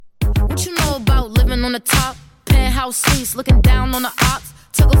know about living on the top. Penthouse suites, looking down on the ops.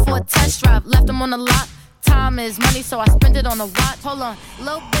 Took her for a test drive, left them on the lot. Time is money, so I spend it on a watch. Hold on,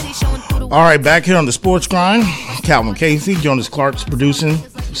 little bitty showing through the. All right, back here on the Sports Grind. Calvin Casey, Jonas Clark's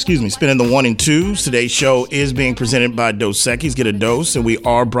spinning the 1 and 2s. Today's show is being presented by Dos Equis. Get a dose, and we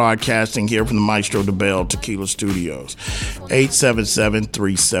are broadcasting here from the Maestro de Bell Tequila Studios.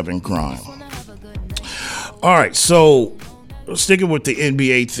 877-37-GRIND. All right, so sticking with the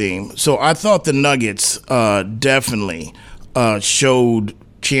NBA theme. So I thought the Nuggets definitely showed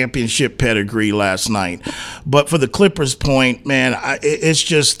championship pedigree last night. But for the Clippers' point, man, it's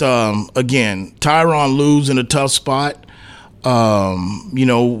just, again, Tyronn Lue's in a tough spot. No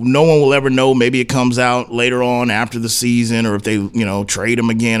one will ever know. Maybe it comes out later on after the season, or if they, trade him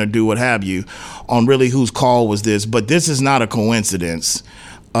again or do what have you, on really whose call was this. But this is not a coincidence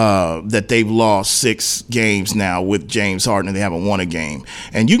that they've lost 6 games now with James Harden and they haven't won a game.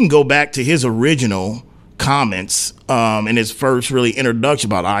 And you can go back to his original comments in his first really introduction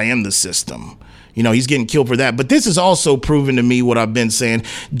about I am the system. He's getting killed for that. But this has also proven to me what I've been saying.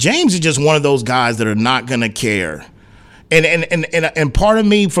 James is just one of those guys that are not going to care. And part of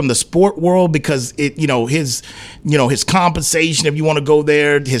me from the sport world, because his compensation, if you want to go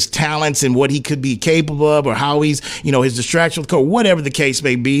there, his talents and what he could be capable of, or how he's, his distraction, or whatever the case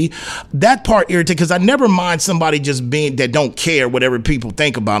may be, that part irritates, because I never mind somebody just being that don't care whatever people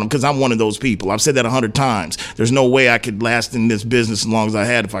think about him, because I'm one of those people. I've said that 100 times. There's no way I could last in this business as long as I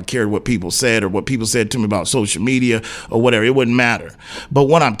had if I cared what people said or what people said to me about social media or whatever. It wouldn't matter. But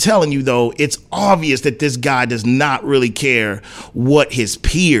what I'm telling you, though, it's obvious that this guy does not really care what his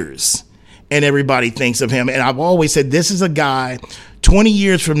peers and everybody thinks of him. And I've always said, this is a guy 20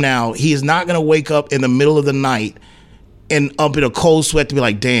 years from now, he is not going to wake up in the middle of the night and up in a cold sweat to be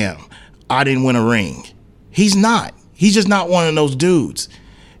like, damn, I didn't win a ring. He's not. He's just not one of those dudes.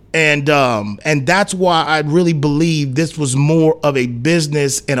 And that's why I really believe this was more of a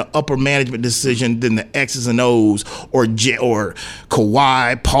business and an upper management decision than the X's and O's or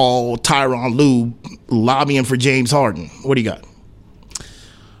Kawhi, Paul, Tyronn Lue lobbying for James Harden. What do you got?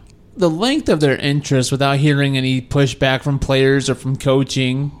 The length of their interest without hearing any pushback from players or from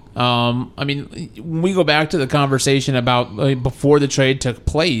coaching. When we go back to the conversation about before the trade took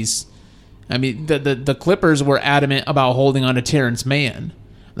place, the Clippers were adamant about holding on to Terrence Mann.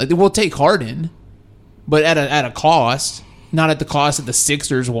 Like, we'll take Harden, but at a cost, not at the cost that the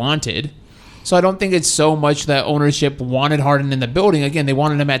Sixers wanted. So I don't think it's so much that ownership wanted Harden in the building. Again, they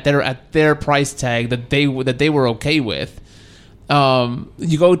wanted him at their price tag that they were okay with.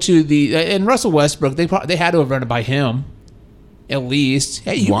 You go to and Russell Westbrook, they had to have run it by him. At least.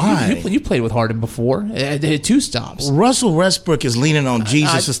 Hey, you played with Harden before. They had 2 stops. Russell Westbrook is leaning on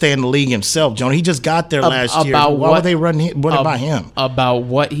Jesus to stay in the league himself, John. He just got there last year. Why would they run by him? About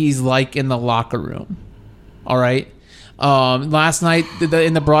what he's like in the locker room. All right? Last night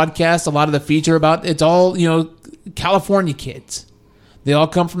in the broadcast, a lot of the feature about it's all, California kids. They all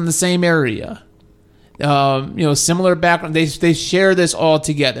come from the same area. Similar background. They share this all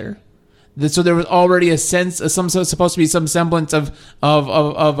together. So there was already a sense, supposed to be some semblance of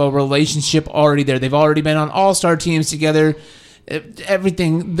a relationship already there. They've already been on all-star teams together,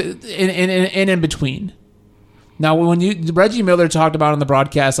 everything in between. Now, when Reggie Miller talked about on the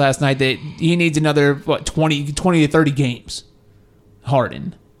broadcast last night that he needs another 20 to 30 games,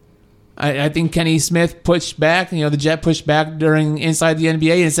 Harden. I think Kenny Smith pushed back. The Jet pushed back during Inside the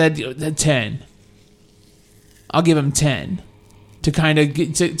NBA and said 10. I'll give him 10. To kind of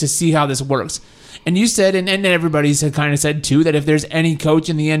get to see how this works. And you said, and everybody's kind of said too, that if there's any coach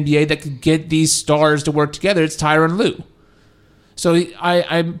in the NBA that could get these stars to work together, it's Tyronn Lue. So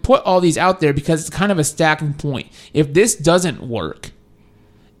I put all these out there because it's kind of a stacking point. If this doesn't work,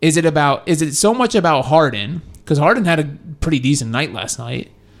 is it so much about Harden? Because Harden had a pretty decent night last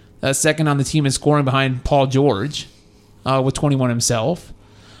night. Second on the team in scoring behind Paul George with 21 himself.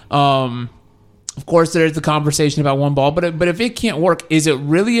 Of course, there's the conversation about one ball, but if it can't work, is it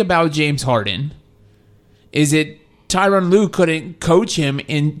really about James Harden? Is it Tyronn Lue couldn't coach him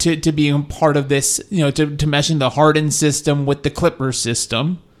into being part of this, to mesh in the Harden system with the Clippers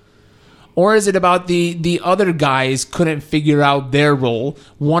system? Or is it about the other guys couldn't figure out their role?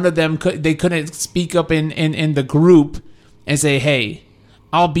 One of them couldn't speak up in the group and say, hey,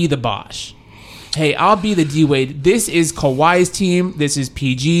 I'll be the Bosh. Hey, I'll be the D-Wade. This is Kawhi's team. This is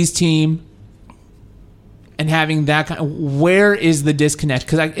PG's team. And having that where is the disconnect?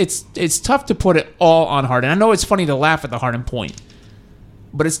 Because it's tough to put it all on Harden. I know it's funny to laugh at the Harden point,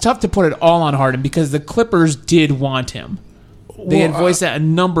 but it's tough to put it all on Harden because the Clippers did want him. They had voiced that a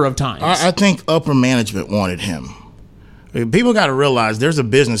number of times. I think upper management wanted him. People got to realize there's a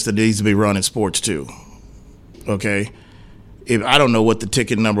business that needs to be run in sports too. Okay, I don't know what the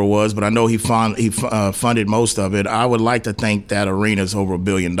ticket number was, but I know he funded most of it. I would like to think that arena is over $1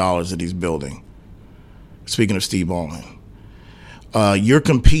 billion that he's building. Speaking of Steve Ballmer, you're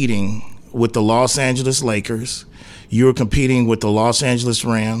competing with the Los Angeles Lakers. You're competing with the Los Angeles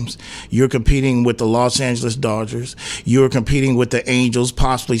Rams. You're competing with the Los Angeles Dodgers. You're competing with the Angels,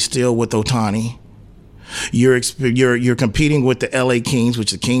 possibly still with Ohtani. You're competing with the LA Kings,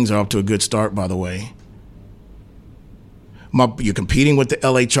 which the Kings are up to a good start, by the way. You're competing with the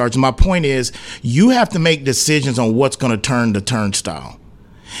LA Chargers. My point is, you have to make decisions on what's going to turn the turnstile.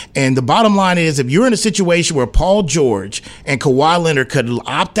 And the bottom line is, if you're in a situation where Paul George and Kawhi Leonard could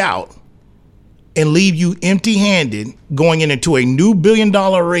opt out and leave you empty-handed going into a new $1 billion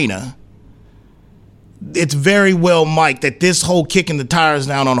arena, it's very well, Mike, that this whole kicking the tires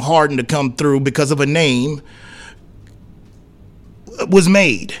down on Harden to come through because of a name was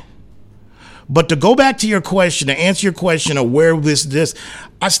made. But to go back to your question, to answer your question of where this,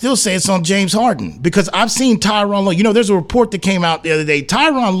 I still say it's on James Harden, because I've seen Tyronn Lue. You know, there's a report that came out the other day.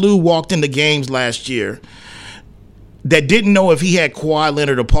 Tyronn Lue walked into games last year that didn't know if he had Kawhi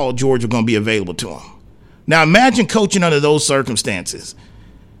Leonard or Paul George were going to be available to him. Now imagine coaching under those circumstances.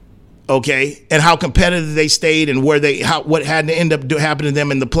 Okay, and how competitive they stayed, and what had to end up happening to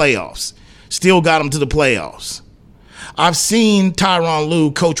them in the playoffs. Still got them to the playoffs. I've seen Tyronn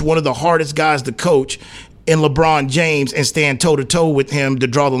Lue coach one of the hardest guys to coach in LeBron James and stand toe-to-toe with him to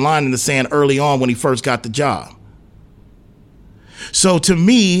draw the line in the sand early on when he first got the job. So to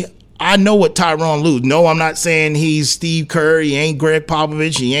me, I know what Tyronn Lue. No, I'm not saying he's Steve Kerr. He ain't Greg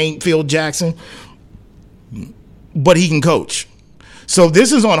Popovich. He ain't Phil Jackson. But he can coach. So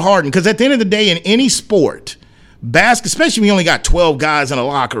this is on Harden, because at the end of the day, in any sport, especially when you only got 12 guys in a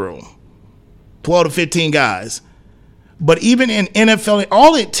locker room, 12 to 15 guys. But even in NFL,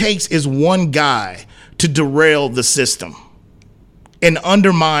 all it takes is one guy to derail the system and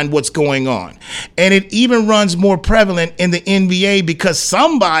undermine what's going on. And it even runs more prevalent in the NBA because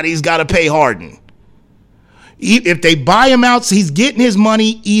somebody's got to pay Harden. If they buy him out, he's getting his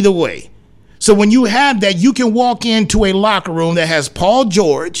money either way. So when you have that, you can walk into a locker room that has Paul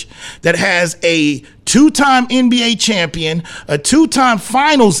George, that has a 2-time NBA champion, a 2-time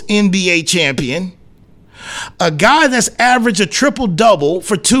finals NBA champion, a guy that's averaged a triple-double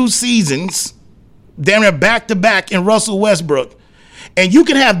for 2 seasons, damn near back-to-back in Russell Westbrook. And you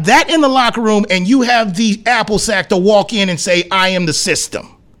can have that in the locker room, and you have the apple sack to walk in and say, I am the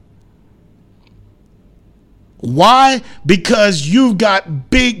system. Why? Because you've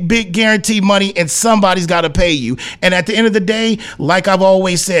got big guaranteed money, and somebody's got to pay you. And at the end of the day, like I've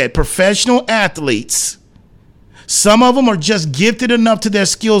always said, professional athletes, some of them are just gifted enough to their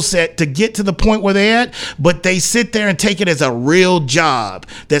skill set to get to the point where they're at, but they sit there and take it as a real job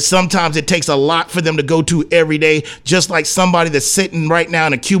that sometimes it takes a lot for them to go to every day, just like somebody that's sitting right now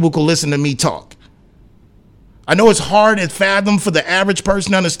in a cubicle listening to me talk. I know it's hard to fathom for the average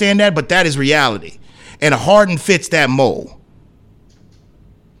person to understand that, but that is reality. And Harden fits that mold.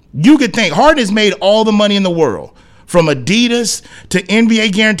 You could think Harden has made all the money in the world, from Adidas to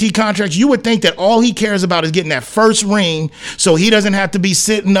NBA guaranteed contracts. You would think that all he cares about is getting that first ring so he doesn't have to be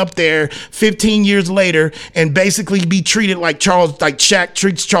sitting up there 15 years later and basically be treated like Shaq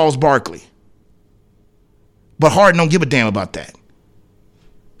treats Charles Barkley. But Harden don't give a damn about that.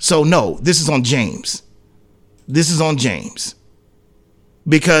 So no, this is on James. This is on James.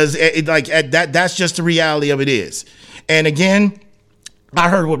 Because that's just the reality of it is. And again, I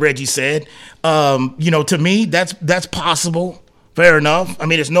heard what Reggie said. To me, that's possible. Fair enough. I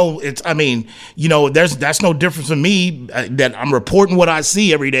mean, that's no difference from me that I'm reporting what I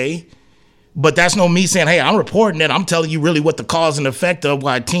see every day. But that's no me saying, hey, I'm reporting it. I'm telling you really what the cause and effect of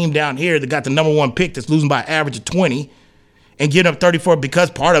why a team down here that got the number 1 pick that's losing by an average of 20 and getting up 34,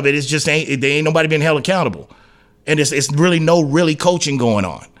 because part of it is just ain't nobody being held accountable. And it's really no coaching going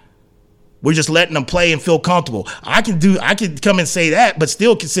on. We're just letting them play and feel comfortable. I can come and say that, but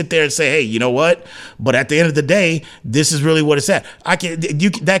still can sit there and say, hey, you know what? But at the end of the day, this is really what it's at.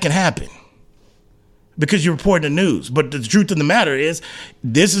 That can happen because you're reporting the news. But the truth of the matter is,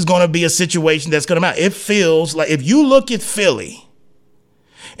 this is going to be a situation that's going to matter. It feels like, if you look at Philly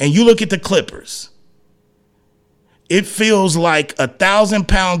and you look at the Clippers, it feels like a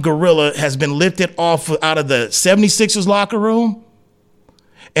 1,000-pound gorilla has been lifted off out of the 76ers locker room,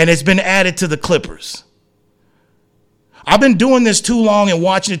 and it's been added to the Clippers. I've been doing this too long and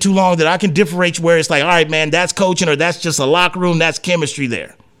watching it too long that I can differentiate where it's like, all right, man, that's coaching, or that's just a locker room, that's chemistry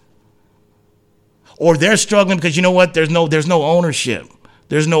there. Or they're struggling because, you know what, there's no ownership.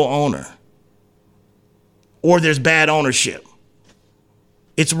 There's no owner. or there's bad ownership.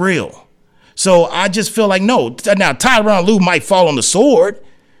 It's real. So I just feel like, no. Now, Tyronn Lue might fall on the sword.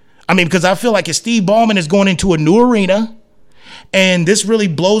 I mean, because I feel like if Steve Ballmer is going into a new arena and this really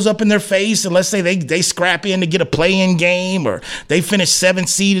blows up in their face, and let's say they scrap in to get a play-in game, or they finish 7th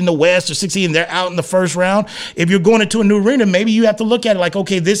seed in the West or 6th seed and they're out in the first round, if you're going into a new arena, maybe you have to look at it like,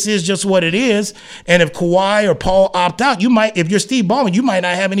 okay, this is just what it is. And if Kawhi or Paul opt out, if you're Steve Ballmer, you might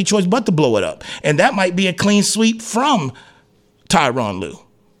not have any choice but to blow it up. And that might be a clean sweep from Tyronn Lue.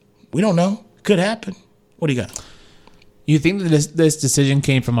 We don't know. Could happen. What do you got? You think that this decision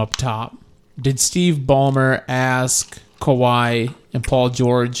came from up top? Did Steve Ballmer ask Kawhi and Paul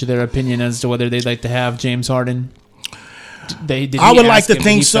George their opinion as to whether they'd like to have James Harden? I would like to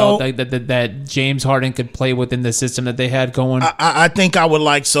think so. That James Harden could play within the system that they had going. I think I would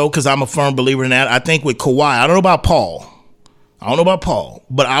like so, because I'm a firm believer in that. I think with Kawhi, I don't know about Paul,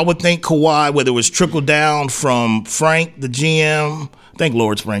 but I would think Kawhi, whether it was trickle down from Frank, the GM, I think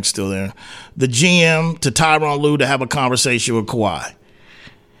Lawrence Frank's still there, the GM, to Tyronn Lue to have a conversation with Kawhi.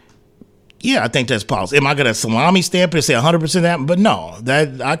 Yeah, I think that's possible. Am I going to salami stamp it and say 100% that? But no,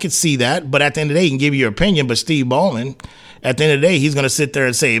 that I could see that. But at the end of the day, you can give your opinion. But Steve Ballmer, at the end of the day, he's going to sit there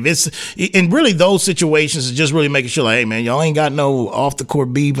and say, if it's, and really those situations is just really making sure, like, hey, man, y'all ain't got no off the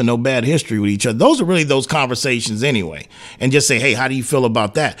court beef and no bad history with each other. Those are really those conversations anyway. And just say, hey, how do you feel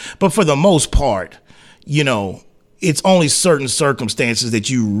about that? But for the most part, it's only certain circumstances that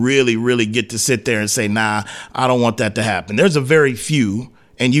you really, really get to sit there and say, nah, I don't want that to happen. There's a very few.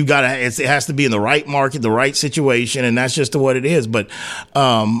 And it has to be in the right market, the right situation, and that's just what it is. But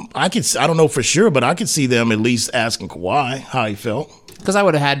I don't know for sure, but I could see them at least asking Kawhi how he felt. Because I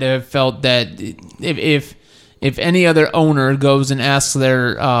would have had to have felt that if any other owner goes and asks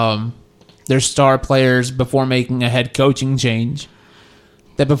their star players before making a head coaching change,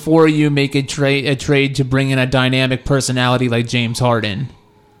 that before you make a trade to bring in a dynamic personality like James Harden,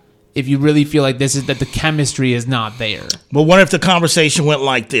 if you really feel like that the chemistry is not there. But what if the conversation went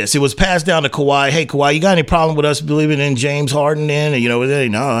like this? It was passed down to Kawhi. Hey, Kawhi, you got any problem with us believing in James Harden then?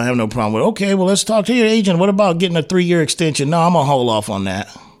 And, no, I have no problem with it. Okay, well, let's talk to your agent. What about getting a 3-year extension? No, I'm going to hold off on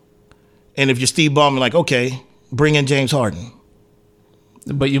that. And if you're Steve Ballmer, like, okay, bring in James Harden.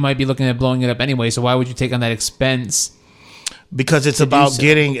 But you might be looking at blowing it up anyway, so why would you take on that expense? Because it's about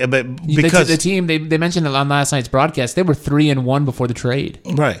getting, because the team they mentioned it on last night's broadcast, they were 3-1 before the trade.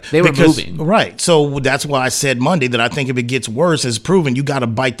 Right, they were moving. Right, so that's why I said Monday that I think if it gets worse, it's proven you got to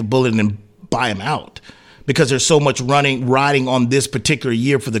bite the bullet and buy them out, because there's so much riding on this particular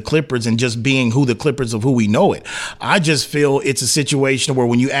year for the Clippers and just being who the Clippers of who we know it. I just feel it's a situation where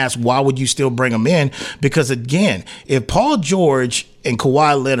when you ask why would you still bring them in, because again, if Paul George and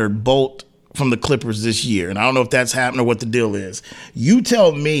Kawhi Leonard bolt from the Clippers this year, and I don't know if that's happening or what the deal is. You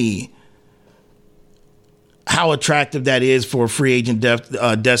tell me how attractive that is for a free agent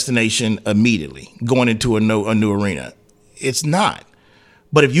destination immediately going into a new arena. It's not.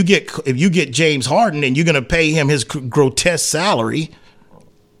 But if you get James Harden and you're going to pay him his grotesque salary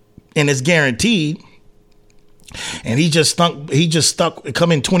and it's guaranteed, and he just stuck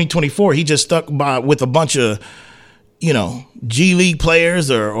come in 2024. He just stuck with a bunch of G League players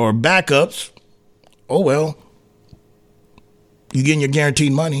or backups. Oh, well, you're getting your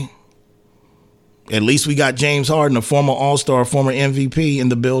guaranteed money. At least we got James Harden, a former All-Star, former MVP in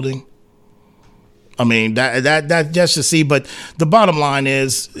the building. I mean, that just to see. But the bottom line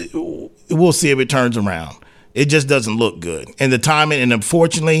is we'll see if it turns around. It just doesn't look good. And the timing, and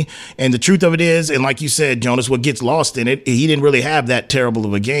unfortunately, and the truth of it is, and like you said, Jonas, what gets lost in it, he didn't really have that terrible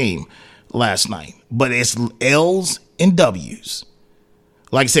of a game last night. But it's L's and W's.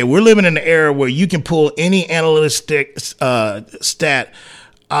 Like I said, we're living in an era where you can pull any analytic stat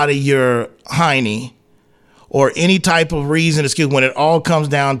out of your hiney or any type of reason, when it all comes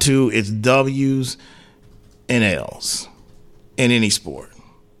down to it's W's and L's in any sport.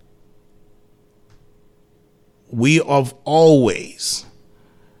 We have always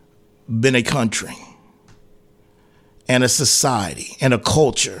been a country and a society and a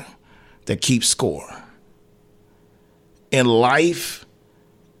culture that keeps score. In life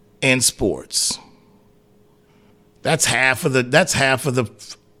and sports. That's half of the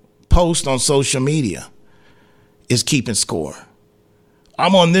post on social media is keeping score.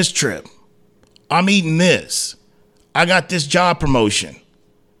 I'm on this trip. I'm eating this. I got this job promotion.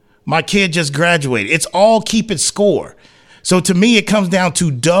 My kid just graduated. It's all keeping score. So to me, it comes down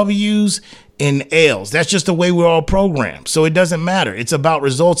to W's and L's. That's just the way we're all programmed. So it doesn't matter. It's about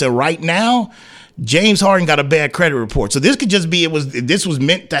results. And right now, James Harden got a bad credit report. So this could just be, this was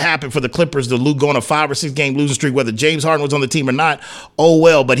meant to happen for the Clippers to go on a 5 or 6 game losing streak, whether James Harden was on the team or not. Oh,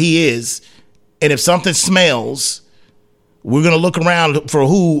 well, but he is. And if something smells, we're going to look around for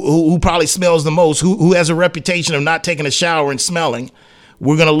who probably smells the most, who has a reputation of not taking a shower and smelling.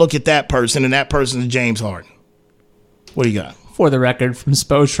 We're going to look at that person, and that person is James Harden. What do you got? For the record, from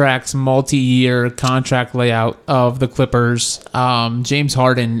Spotrack's multi-year contract layout of the Clippers, James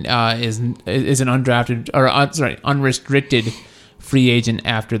Harden is an unrestricted free agent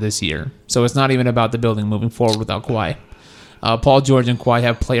after this year. So it's not even about the building moving forward without Kawhi. Paul George and Kawhi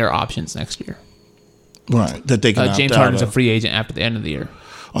have player options next year. Right, that they can James Harden's a free agent after the end of the year.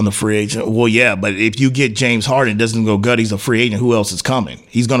 On the free agent. Well, yeah, but if you get James Harden, it doesn't go good, he's a free agent, who else is coming?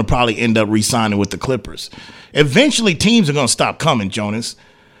 He's going to probably end up re-signing with the Clippers. Eventually, teams are going to stop coming, Jonas.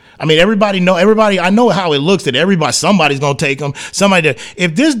 I mean, I know how it looks that somebody's going to take him.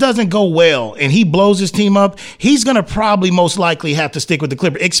 If this doesn't go well and he blows his team up, he's going to probably most likely have to stick with the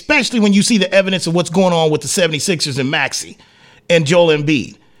Clippers, especially when you see the evidence of what's going on with the 76ers and Maxey and Joel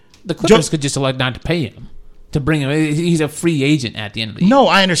Embiid. The Clippers could just elect not to pay him. To bring him, he's a free agent at the end of the year. No,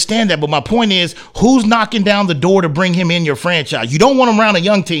 I understand that, but my point is, who's knocking down the door to bring him in your franchise? You don't want him around a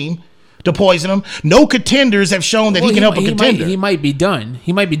young team to poison him. No contenders have shown that he can help a contender. He might be done.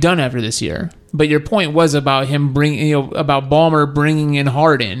 He might be done after this year. But your point was about him about Ballmer bringing in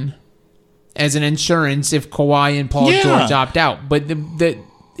Harden as an insurance if Kawhi and Paul George opt out. But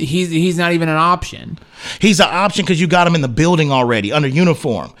he's not even an option. He's an option because you got him in the building already under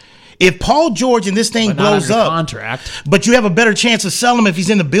uniform. If Paul George and this thing blows up, contract. But you have a better chance of selling him if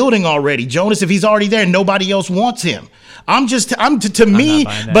he's in the building already, Jonas. If he's already there and nobody else wants him, I'm not buying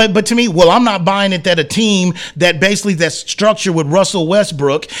that. Well, I'm not buying it that a team that's structured with Russell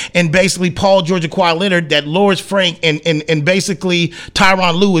Westbrook and basically Paul George and Kawhi Leonard, that Loris Frank and basically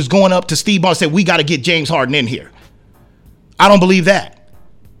Tyronn Lue is going up to Steve Ball and said, we got to get James Harden in here. I don't believe that.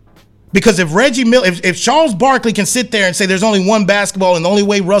 Because if Charles Barkley can sit there and say there's only one basketball and the only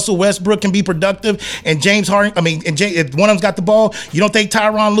way Russell Westbrook can be productive and James Harden, if one of them's got the ball, you don't think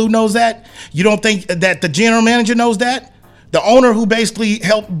Tyronn Lue knows that? You don't think that the general manager knows that? The owner who basically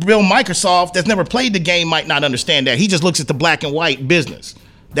helped build Microsoft that's never played the game might not understand that. He just looks at the black and white business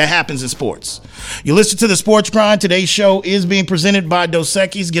that happens in sports. You listen to the Sports Grind. Today's show is being presented by Dos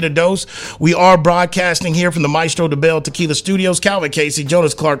Equis. Get a dose. We are broadcasting here from the Maestro de Bell Tequila Studios. Calvin Casey,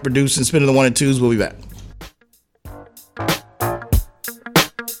 Jonas Clark producing, spinning the 1 and 2s. We'll be back.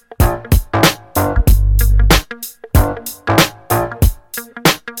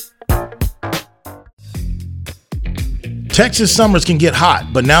 Texas summers can get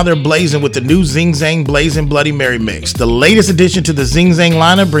hot, but now they're blazing with the new Zing Zang Blazing Bloody Mary Mix. The latest addition to the Zing Zang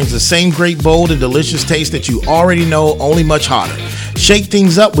lineup brings the same great, bold, and delicious taste that you already know, only much hotter. Shake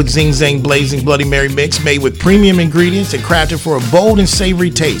things up with Zing Zang Blazing Bloody Mary Mix, made with premium ingredients and crafted for a bold and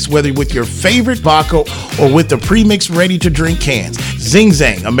savory taste, whether with your favorite vodka or with the pre-mixed ready-to-drink cans. Zing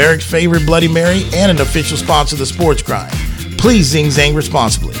Zang, America's favorite Bloody Mary and an official sponsor of the Sports Grind. Please Zing Zang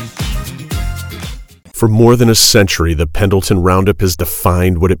responsibly. For more than a century, the Pendleton Roundup has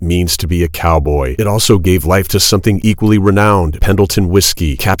defined what it means to be a cowboy. It also gave life to something equally renowned, Pendleton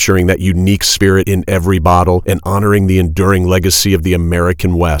Whiskey, capturing that unique spirit in every bottle and honoring the enduring legacy of the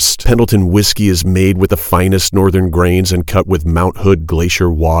American West. Pendleton Whiskey is made with the finest northern grains and cut with Mount Hood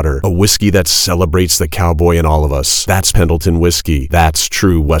Glacier water, a whiskey that celebrates the cowboy in all of us. That's Pendleton Whiskey. That's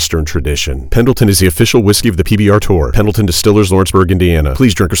true Western tradition. Pendleton is the official whiskey of the PBR Tour. Pendleton Distillers, Lawrenceburg, Indiana.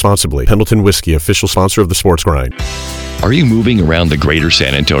 Please drink responsibly. Pendleton Whiskey, official sponsor of the Sports Grind. Are you moving around the greater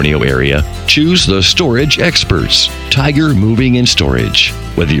San Antonio area? Choose the storage experts, Tiger Moving and Storage.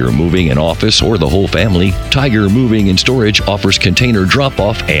 Whether you're moving an office or the whole family, Tiger Moving and Storage offers container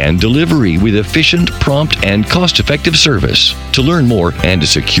drop-off and delivery with efficient, prompt, and cost-effective service. To learn more and to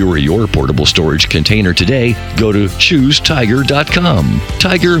secure your portable storage container today, go to ChooseTiger.com.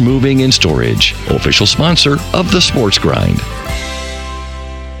 Tiger Moving and Storage, official sponsor of the Sports Grind.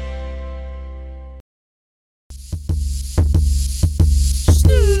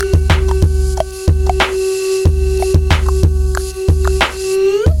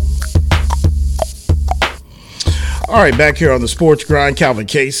 All right, back here on the Sports Grind, Calvin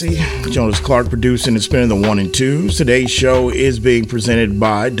Casey, Jonas Clark producing and spinning the 1 and 2s. Today's show is being presented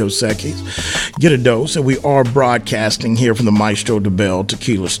by Dos Equis. Get a dose, and we are broadcasting here from the Maestro de Bell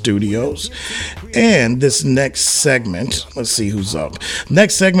Tequila Studios. And this next segment, let's see who's up.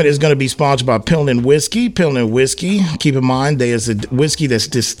 Next segment is going to be sponsored by Pillen Whiskey. Pillen Whiskey, keep in mind, there is a whiskey that's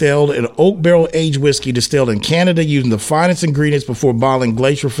distilled, an oak barrel aged whiskey distilled in Canada using the finest ingredients before bottling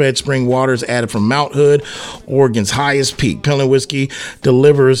glacier-fed spring waters added from Mount Hood, Oregon's highest highest peak. Penland Whiskey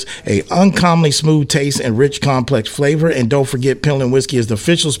delivers a uncommonly smooth taste and rich, complex flavor. And don't forget, Penland Whiskey is the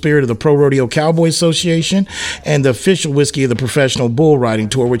official spirit of the Pro Rodeo Cowboy Association and the official whiskey of the Professional Bull Riding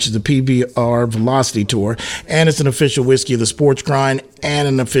Tour, which is the PBR Velocity Tour. And it's an official whiskey of the Sports Grind and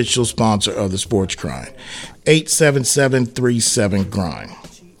an official sponsor of the Sports Grind. 877-37-GRIND.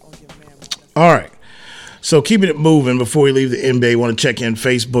 All right. So keeping it moving before we leave the NBA, want to check in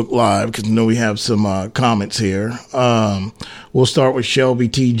Facebook Live because I know we have some comments here. We'll start with Shelby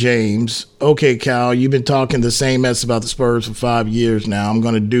T. James. Okay, Cal, you've been talking the same mess about the Spurs for 5 years now. I'm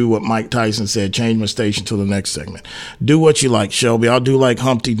going to do what Mike Tyson said, change my station to the next segment. Do what you like, Shelby. I'll do like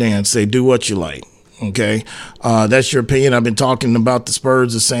Humpty Dance, say do what you like. Okay, that's your opinion. I've been talking about the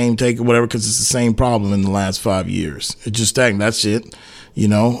Spurs, the same take or whatever, because it's the same problem in the last 5 years. It's just stagnant. That's it. You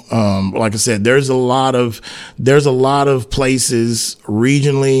know, like I said, there's a lot of places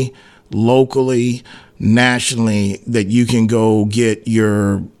regionally, locally, nationally that you can go get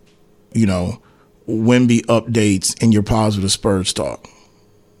your, Wemby updates and your positive Spurs talk.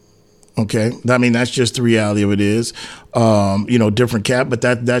 Okay, I mean that's just the reality of it is, different cap, but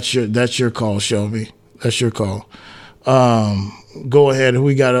that's your call, Shelby. That's your call. Go ahead. Who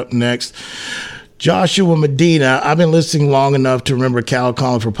we got up next? Joshua Medina. I've been listening long enough to remember Cal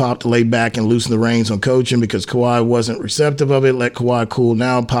calling for Pop to lay back and loosen the reins on coaching because Kawhi wasn't receptive of it. Let Kawhi cool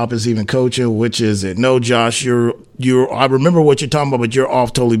now. Pop is even coaching. Which is it? No, Josh, you're. I remember what you're talking about, but you're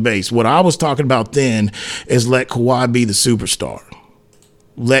off totally base. What I was talking about then is let Kawhi be the superstar.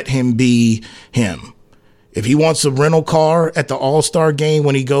 Let him be him. If he wants a rental car at the All-Star game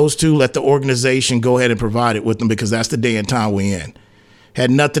when he goes to, let the organization go ahead and provide it with him because that's the day and time we're in. Had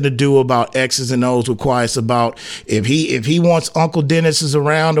nothing to do about X's and O's with Kawhi. It's about if he wants Uncle Dennis is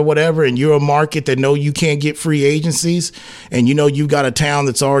around or whatever, and you're a market that know you can't get free agencies, and you know you've got a town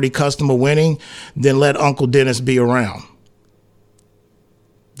that's already customer winning, then let Uncle Dennis be around.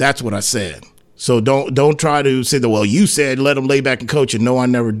 That's what I said. So don't try to say that, well, you said let him lay back and coach it. No, I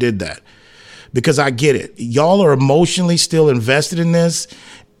never did that. Because I get it. Y'all are emotionally still invested in this.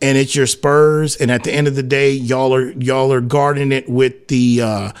 And it's your Spurs, and at the end of the day, y'all are guarding it with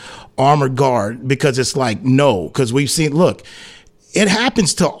the armored guard because it's like, no, because we've seen, look, it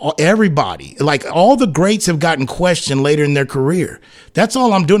happens to everybody. Like all the greats have gotten questioned later in their career. That's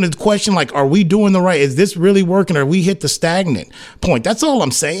all I'm doing is question like, are we doing the right? Is this really working? Or we hit the stagnant point? That's all I'm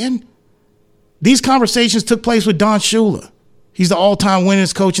saying. These conversations took place with Don Shula. He's the all-time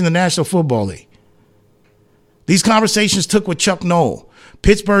winningest coach in the National Football League. These conversations took with Chuck Noll.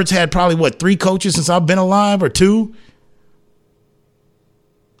 Pittsburgh's had probably, 3 coaches since I've been alive or 2?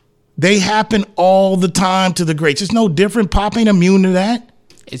 They happen all the time to the greats. It's no different. Pop ain't immune to that.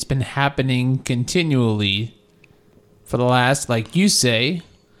 It's been happening continually for the last, like you say,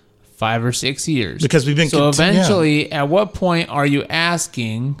 5 or 6 years. Because we've been So eventually, at what point are you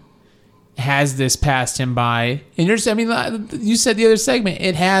asking, has this passed him by? And you said the other segment,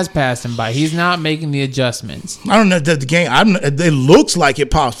 it has passed him by. He's not making the adjustments. I don't know that the game. It looks like it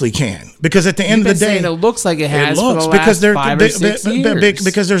possibly can because at the end of the day, it looks like it has for the last 5 or 6 years.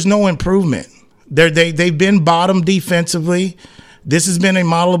 Because there's no improvement. They've been bottom defensively. This has been a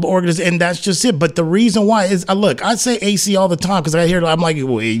model of organization, and that's just it. But the reason why is, look, I say AC all the time because I hear I'm like,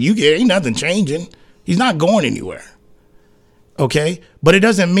 well, ain't nothing changing. He's not going anywhere. Okay, but it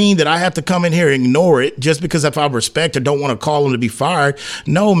doesn't mean that I have to come in here and ignore it just because if I respect or don't want to call him to be fired.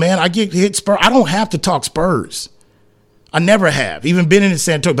 No, man, I get hit Spurs. I don't have to talk Spurs. I never have, even been in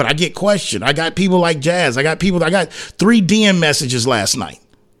San Antonio, but I get questioned. I got people like Jazz. I got 3 DM messages last night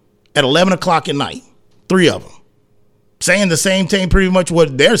at 11 o'clock at night, 3 of them, saying the same thing pretty much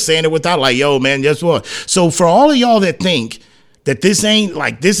what they're saying it without like, yo, man, guess what? So for all of y'all that think that this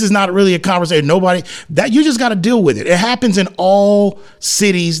is not really a conversation. Nobody, that you just got to deal with it. It happens in all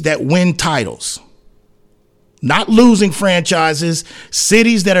cities that win titles. Not losing franchises,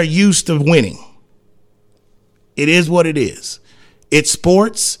 cities that are used to winning. It is what it is. It's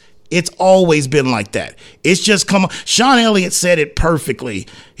sports. It's always been like that. It's just come on. Sean Elliott said it perfectly.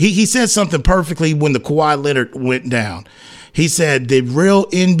 He said something perfectly when the Kawhi Leonard went down. He said the real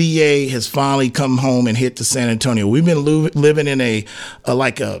NBA has finally come home and hit to San Antonio. We've been living in a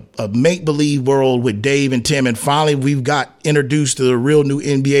make-believe world with Dave and Tim, and finally we've got introduced to the real new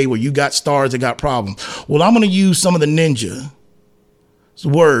NBA where you got stars that got problems. Well, I'm going to use some of the ninja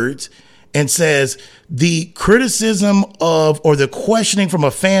words and says the criticism of or the questioning from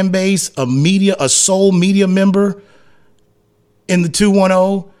a fan base, a sole media member in the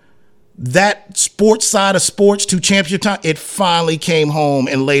 210, that sports side of sports to championship time, it finally came home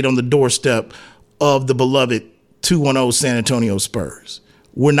and laid on the doorstep of the beloved 210 San Antonio Spurs.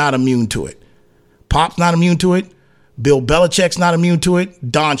 We're not immune to it. Pop's not immune to it. Bill Belichick's not immune to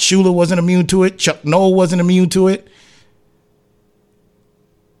it. Don Shula wasn't immune to it. Chuck Noll wasn't immune to it.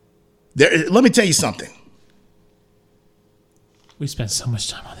 Let me tell you something. We spent so much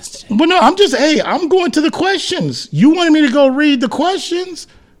time on this today. But no, I'm going to the questions. You wanted me to go read the questions?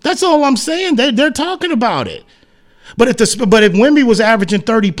 That's all I'm saying. They're talking about it. But if Wemby was averaging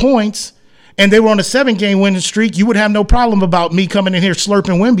 30 points and they were on a 7-game winning streak, you would have no problem about me coming in here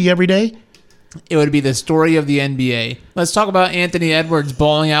slurping Wemby every day. It would be the story of the NBA. Let's talk about Anthony Edwards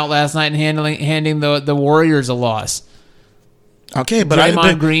balling out last night and handing the Warriors a loss. Okay, but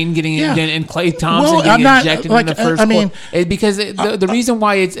Draymond Green getting and Klay Thompson getting ejected in the first quarter. Because the reason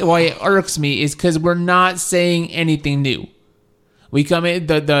why it irks me is because we're not saying anything new. We come in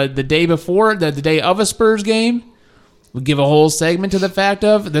the day before, the day of a Spurs game. We give a whole segment to the fact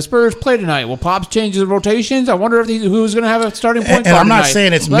of the Spurs play tonight. Will Pops change the rotations? I wonder who's going to have a starting point guard and I'm not tonight.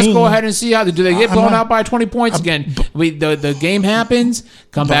 Saying it's Let's mean. go ahead and see how do they get blown out by 20 points again. The game happens.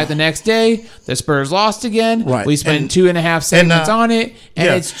 Come back the next day. The Spurs lost again. Right. We spent 2.5 segments on it,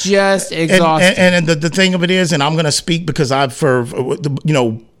 and it's just exhausting. And the thing of it is, and I'm going to speak because I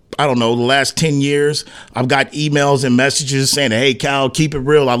don't know, the last 10 years, I've got emails and messages saying, hey, Cal, keep it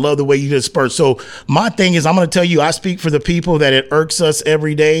real. I love the way you did Spurs. So my thing is, I'm going to tell you, I speak for the people that it irks us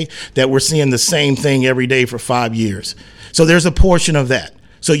every day that we're seeing the same thing every day for 5 years. So there's a portion of that.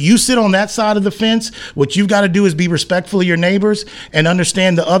 So you sit on that side of the fence. What you've got to do is be respectful of your neighbors and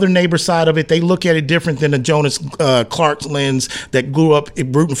understand the other neighbor side of it. They look at it different than the Jonas Clark's lens that grew up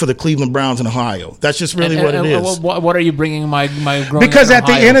rooting for the Cleveland Browns in Ohio. That's just really what it is. What are you bringing my growing Because up at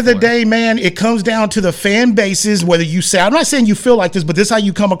the end of the day, man, it comes down to the fan bases, whether you say, I'm not saying you feel like this, but this is how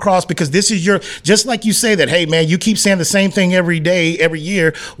you come across because this is just like you say that, hey, man, you keep saying the same thing every day, every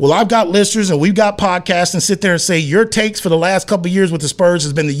year. Well, I've got listeners and we've got podcasts and sit there and say your takes for the last couple of years with the Spurs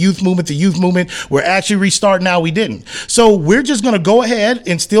has been the youth movement. We're actually restarting now. We didn't. So we're just going to go ahead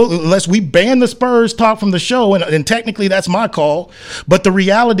and still, unless we ban the Spurs talk from the show, and technically that's my call. But the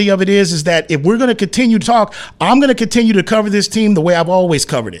reality of it is that if we're going to continue to talk, I'm going to continue to cover this team the way I've always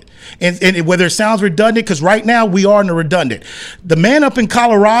covered it. And whether it sounds redundant, because right now we are in the redundant. The man up in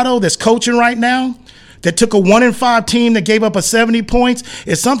Colorado that's coaching right now, that took a 1-5 team that gave up a 70 points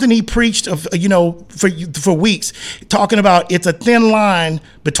is something he preached of, for weeks, talking about it's a thin line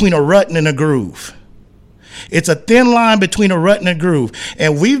between a rut and a groove. It's a thin line between a rut and a groove.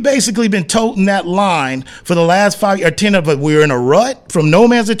 And we've basically been toting that line for the last 5 or 10 of us. We're in a rut from no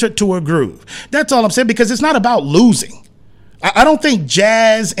man's to a groove. That's all I'm saying, because it's not about losing. I don't think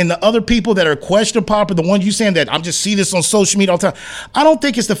Jazz and the other people that are question pop are the ones you saying that I'm just see this on social media all the time. I don't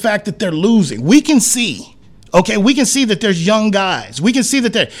think it's the fact that they're losing. We can see that there's young guys. We can see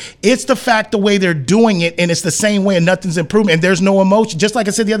that it's the fact the way they're doing it, and it's the same way and nothing's improving, and there's no emotion. Just like I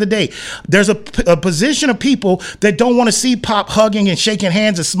said the other day, there's a position of people that don't want to see Pop hugging and shaking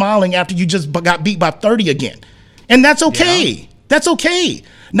hands and smiling after you just got beat by 30 again. And that's okay. Yeah. That's okay.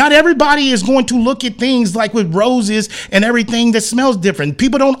 Not everybody is going to look at things like with roses and everything that smells different.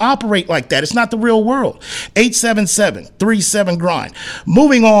 People don't operate like that. It's not the real world. 877-37-GRIND.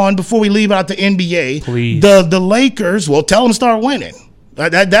 Moving on, before we leave out the NBA, please. The Lakers, well, tell them start winning.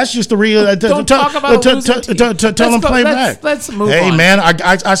 That's just the real. Don't talk about tell them play back. Let's move on. Hey, man,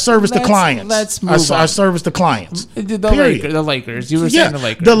 I service the clients. Let's move on. I service the clients. The Lakers. You were saying the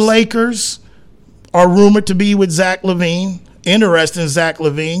Lakers. The Lakers are rumored to be with Zach LaVine. Interested in Zach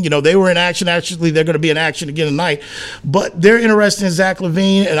LaVine. They were in action. Actually, they're going to be in action again tonight. But they're interested in Zach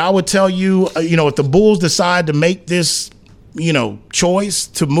LaVine. And I would tell you, if the Bulls decide to make this, choice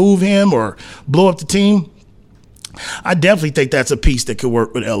to move him or blow up the team, I definitely think that's a piece that could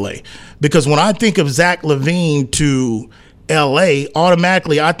work with L.A. Because when I think of Zach LaVine to L.A.,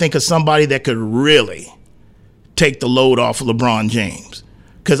 automatically I think of somebody that could really take the load off of LeBron James.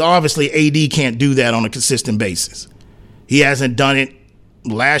 Because obviously AD can't do that on a consistent basis. He hasn't done it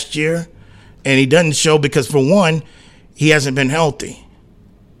last year, and he doesn't show because, for one, he hasn't been healthy,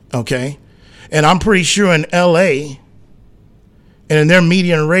 okay? And I'm pretty sure in L.A. and in their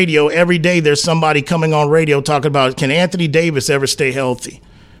media and radio, every day there's somebody coming on radio talking about, can Anthony Davis ever stay healthy?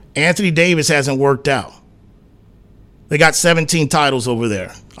 Anthony Davis hasn't worked out. They got 17 titles over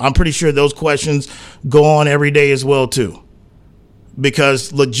there. I'm pretty sure those questions go on every day as well, too,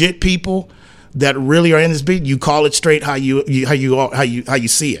 because legit people that really are in this beat, you call it straight how you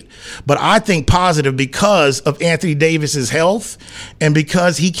see it. But I think positive because of Anthony Davis's health and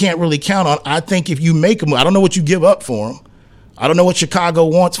because he can't really count on. I think if you make him, I don't know what you give up for him. I don't know what Chicago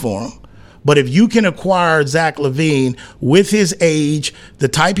wants for him. But if you can acquire Zach LaVine with his age, the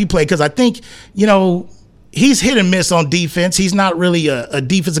type he played, because I think, he's hit and miss on defense. He's not really a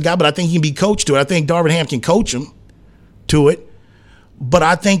defensive guy, but I think he can be coached to it. I think Darvin Ham can coach him. to it. But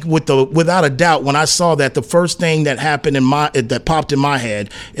I think without a doubt, when I saw that, the first thing that happened that popped in my head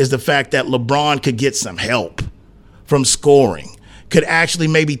is the fact that LeBron could get some help from scoring, could actually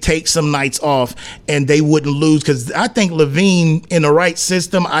maybe take some nights off, and they wouldn't lose. Because I think LaVine, in the right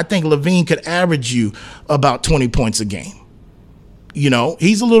system, I think LaVine could average you about 20 points a game. You know,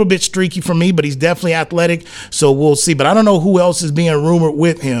 he's a little bit streaky for me, but he's definitely athletic, so we'll see. But I don't know who else is being rumored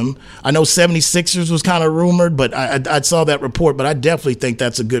with him. I know 76ers was kind of rumored, but I saw that report, but I definitely think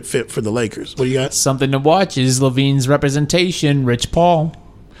that's a good fit for the Lakers. What do you got? Something to watch is LaVine's representation, Rich Paul.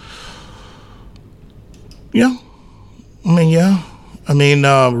 Yeah.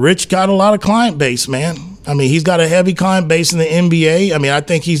 Rich got a lot of client base, man. I mean, he's got a heavy client base in the NBA. I mean, I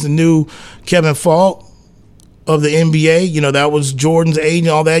think he's the new Kevin Falk of the NBA. You know, that was Jordan's age and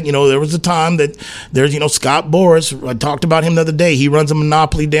all that. You know, there was a time that there's, Scott Boras. I talked about him the other day. He runs a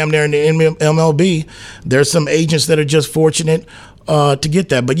monopoly damn near in the MLB. There's some agents that are just fortunate to get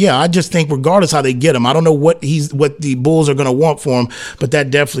that. But yeah, I just think regardless how they get him, I don't know what the Bulls are going to want for him, but that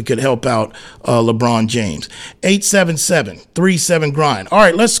definitely could help out LeBron James. 877-37-GRIND. All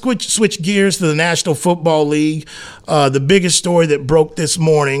right, let's switch gears to the National Football League. The biggest story that broke this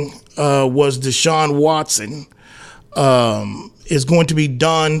morning was Deshaun Watson is going to be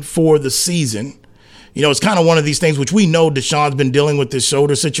done for the season. You know, it's kind of one of these things which we know Deshaun's been dealing with this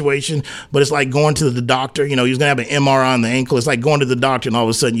shoulder situation, but it's like going to the doctor. You know, he's going to have an MRI on the ankle. It's like going to the doctor and all of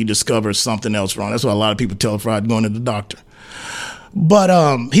a sudden you discover something else wrong. That's what a lot of people tell Friday going to the doctor. But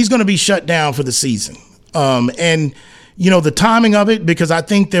he's going to be shut down for the season. And, the timing of it, because I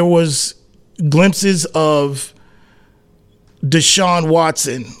think there was glimpses of Deshaun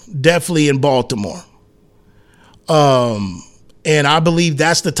Watson definitely in Baltimore. And I believe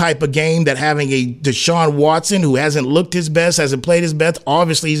that's the type of game that having a Deshaun Watson who hasn't looked his best, hasn't played his best,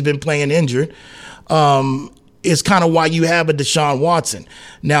 obviously he's been playing injured, is kind of why you have a Deshaun Watson.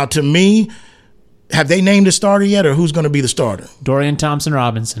 Now, to me, have they named a starter yet, or who's going to be the starter? Dorian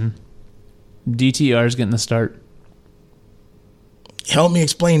Thompson-Robinson. DTR is getting the start. Help me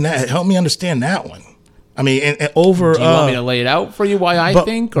explain that. Help me understand that one. I mean, and over. Do you want me to lay it out for you? Why I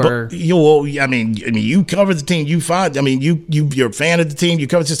think, or you cover the team. You're a fan of the team. You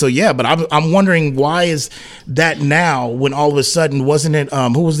cover it. So yeah, but I'm wondering why is that now when all of a sudden wasn't it?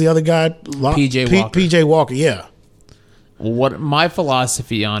 Who was the other guy? PJ Walker. PJ Walker. Yeah. What my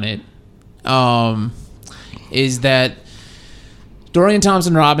philosophy on it is that Dorian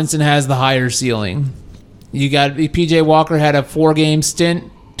Thompson-Robinson has the higher ceiling. You got PJ Walker had a 4-game stint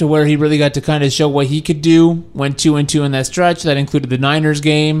to where he really got to kind of show what he could do. Went 2-2 in that stretch. That included the Niners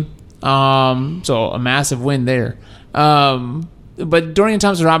game. So a massive win there. But Dorian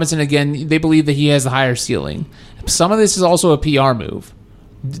Thompson-Robinson, again, they believe that he has the higher ceiling. Some of this is also a PR move.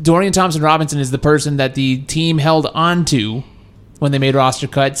 Dorian Thompson-Robinson is the person that the team held onto when they made roster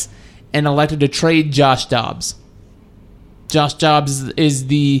cuts and elected to trade Josh Dobbs. Josh Dobbs is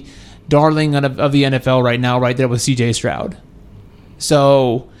the darling of the NFL right now, right there with C.J. Stroud.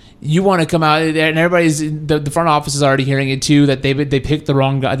 So you want to come out, and everybody's the front office is already hearing it too, that they picked the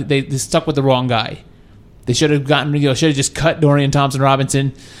wrong guy. They stuck with the wrong guy. They should have just cut Dorian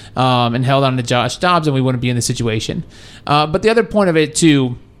Thompson-Robinson and held on to Josh Dobbs, and we wouldn't be in this situation. But the other point of it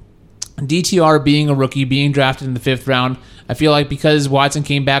too, DTR being a rookie, being drafted in the 5th round, I feel like because Watson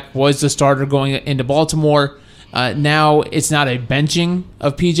came back, was the starter going into Baltimore. Now it's not a benching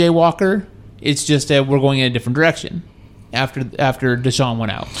of PJ Walker. It's just that we're going in a different direction after Deshaun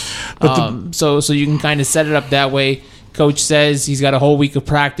went out. So you can kind of set it up that way. Coach says he's got a whole week of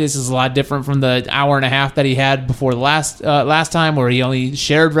practice. It's a lot different from the hour and a half that he had before the last time, where he only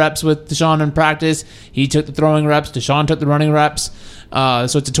shared reps with Deshaun in practice. He took the throwing reps. Deshaun took the running reps.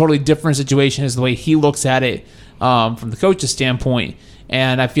 So it's a totally different situation is the way he looks at it from the coach's standpoint.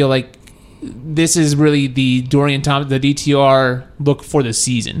 And I feel like this is really the Dorian Thompson, the DTR look for the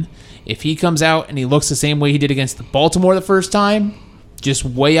season. If he comes out and he looks the same way he did against the Baltimore the first time, just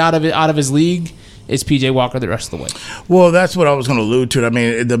way out of his league, is PJ Walker the rest of the way. Well, that's what I was going to allude to. I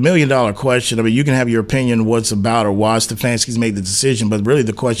mean, the $1 million question, I mean, you can have your opinion what's about or why Stefanski's made the decision, but really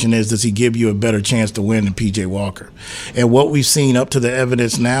the question is, does he give you a better chance to win than PJ Walker? And what we've seen up to the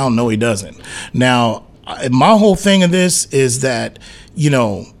evidence now, no, he doesn't. Now, my whole thing of this is that,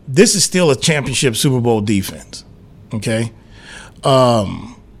 this is still a championship Super Bowl defense, okay?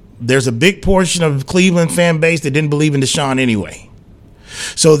 There's a big portion of Cleveland fan base that didn't believe in Deshaun anyway.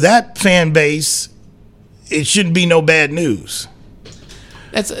 So that fan base, it shouldn't be no bad news.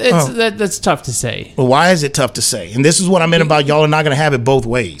 That's tough to say. Well, why is it tough to say? And this is what I meant about y'all are not going to have it both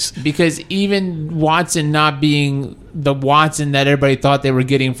ways. Because even Watson not being the Watson that everybody thought they were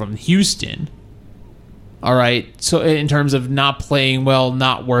getting from Houston, All right. So in terms of not playing well,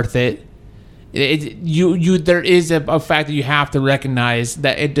 not worth it. There is a fact that you have to recognize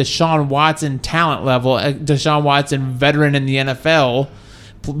that at Deshaun Watson talent level, Deshaun Watson veteran in the NFL,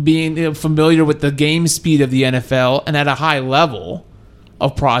 being familiar with the game speed of the NFL and at a high level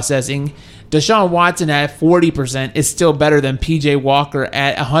of processing, Deshaun Watson at 40% is still better than PJ Walker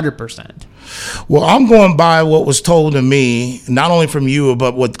at 100%. Well, I'm going by what was told to me, not only from you,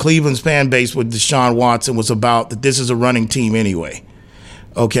 but what Cleveland's fan base with Deshaun Watson was about, that this is a running team anyway.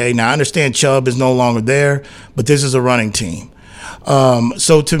 Okay, now I understand Chubb is no longer there, but this is a running team.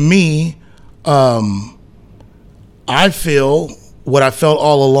 So to me, I feel what I felt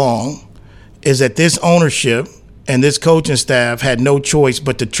all along is that this ownership and this coaching staff had no choice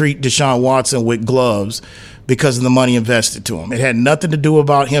but to treat Deshaun Watson with gloves because of the money invested to him. It had nothing to do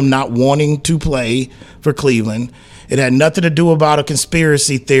about him not wanting to play for Cleveland. It had nothing to do about a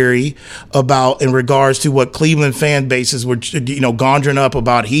conspiracy theory about in regards to what Cleveland fan bases were, conjuring up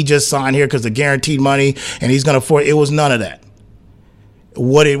about he just signed here because of guaranteed money and he's going to afford. It was none of that.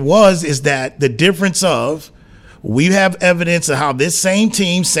 What it was is that the difference of we have evidence of how this same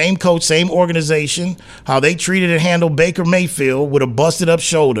team, same coach, same organization, how they treated and handled Baker Mayfield with a busted up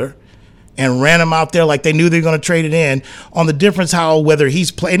shoulder and ran him out there like they knew they were going to trade it in, on the difference how whether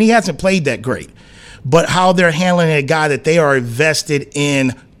he's played, and he hasn't played that great, but how they're handling a guy that they are invested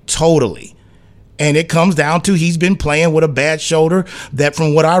in totally. And it comes down to he's been playing with a bad shoulder that,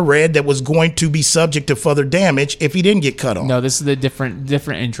 from what I read, that was going to be subject to further damage if he didn't get cut off. No, this is a different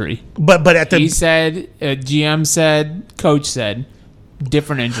injury. But at the he said, GM said, coach said,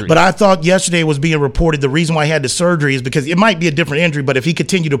 different injury. But I thought yesterday was being reported the reason why he had the surgery is because it might be a different injury, but if he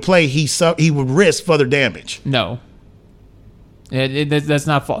continued to play, he would risk further damage. No. That's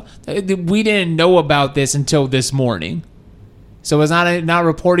not false. We didn't know about this until this morning. So it's not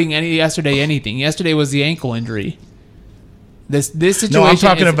reporting yesterday anything. Yesterday was the ankle injury. This situation. No, I'm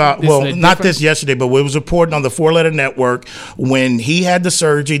talking about, not this yesterday, but it was reported on the 4-letter network when he had the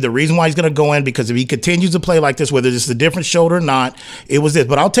surgery. The reason why he's going to go in, because if he continues to play like this, whether it's a different shoulder or not, it was this.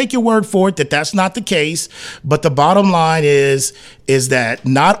 But I'll take your word for it that that's not the case. But the bottom line is that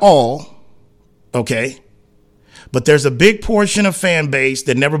not all, okay, but there's a big portion of fan base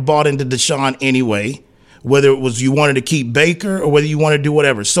that never bought into Deshaun anyway, whether it was you wanted to keep Baker or whether you want to do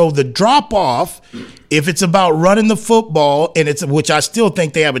whatever. So the drop-off, if it's about running the football, and which I still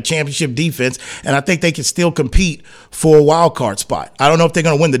think they have a championship defense, and I think they can still compete for a wild card spot. I don't know if they're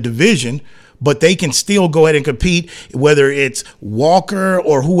going to win the division, but they can still go ahead and compete, whether it's Walker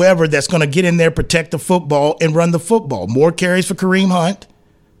or whoever that's going to get in there, protect the football, and run the football. More carries for Kareem Hunt,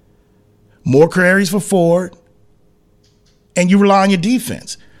 more carries for Ford, and you rely on your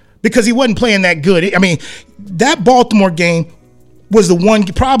defense. Because he wasn't playing that good. I mean, that Baltimore game was the one,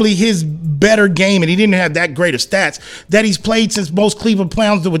 probably his better game, and he didn't have that great of stats that he's played since most Cleveland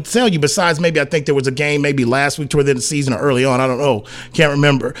plans would tell you. Besides, maybe I think there was a game maybe last week toward the end of the season or early on. I don't know. Can't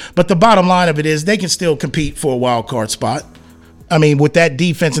remember. But the bottom line of it is they can still compete for a wild card spot. I mean, with that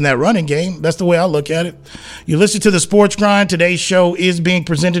defense and that running game, that's the way I look at it. You listen to the Sports Grind. Today's show is being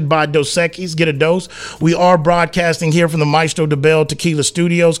presented by Dos Equis. Get a dose. We are broadcasting here from the Maestro de Bell Tequila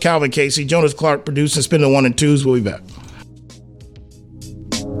Studios. Calvin Casey, Jonas Clark producing, spinning the 1 and 2s. We'll be back.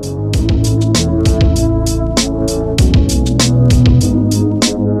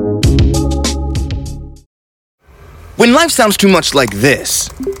 When life sounds too much like this,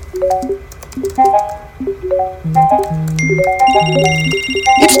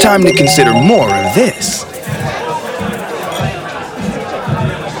 it's time to consider more of this.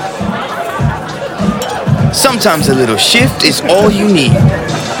 Sometimes a little shift is all you need.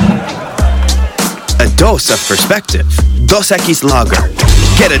 A dose of perspective. Dos Equis Lager.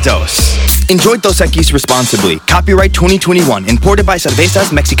 Get a dose. Enjoy Dos Equis responsibly. Copyright 2021. Imported by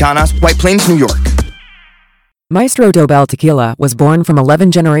Cervezas Mexicanas, White Plains, New York. Maestro Dobel Tequila was born from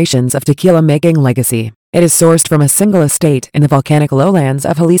 11 generations of tequila-making legacy. It is sourced from a single estate in the volcanic lowlands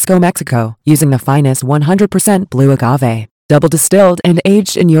of Jalisco, Mexico, using the finest 100% blue agave. Double distilled and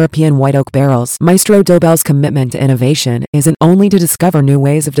aged in European white oak barrels, Maestro Dobel's commitment to innovation isn't only to discover new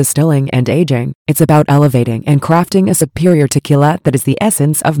ways of distilling and aging, it's about elevating and crafting a superior tequila that is the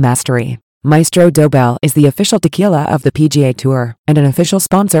essence of mastery. Maestro Dobel is the official tequila of the PGA Tour and an official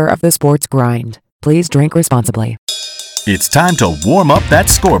sponsor of the Sports Grind. Please drink responsibly. It's time to warm up that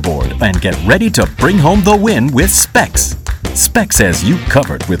scoreboard and get ready to bring home the win with Specs. Specs has you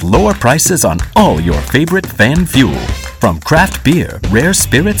covered with lower prices on all your favorite fan fuel. From craft beer, rare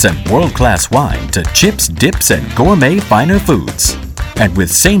spirits, and world-class wine to chips, dips, and gourmet finer foods. And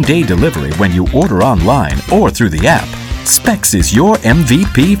with same-day delivery when you order online or through the app, Specs is your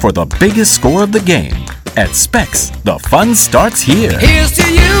MVP for the biggest score of the game. At Specs, the fun starts here. Here's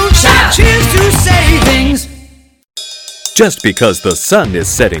to you, cheers to savings. Just because the sun is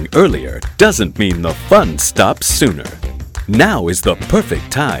setting earlier doesn't mean the fun stops sooner. Now is the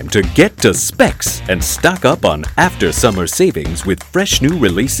perfect time to get to Specs and stock up on after summer savings with fresh new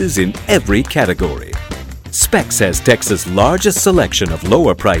releases in every category. Specs has Texas' largest selection of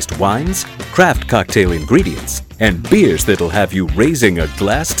lower-priced wines, craft cocktail ingredients, and beers that'll have you raising a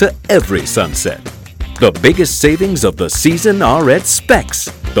glass to every sunset. The biggest savings of the season are at Specs.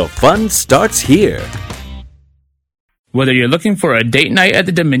 The fun starts here. Whether you're looking for a date night at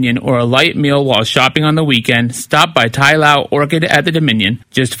the Dominion or a light meal while shopping on the weekend, stop by Thai Lao Orchid at the Dominion.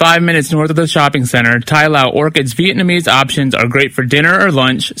 Just 5 minutes north of the shopping center, Thai Lao Orchid's Vietnamese options are great for dinner or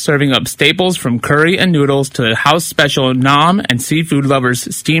lunch, serving up staples from curry and noodles to the house special Nam and seafood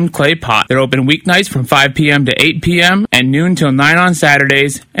lovers' steamed clay pot. They're open weeknights from 5 p.m. to 8 p.m. and noon till 9 on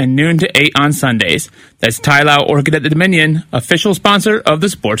Saturdays and noon to 8 on Sundays. That's Thai Lao Orchid at the Dominion, official sponsor of the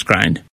Sports Grind.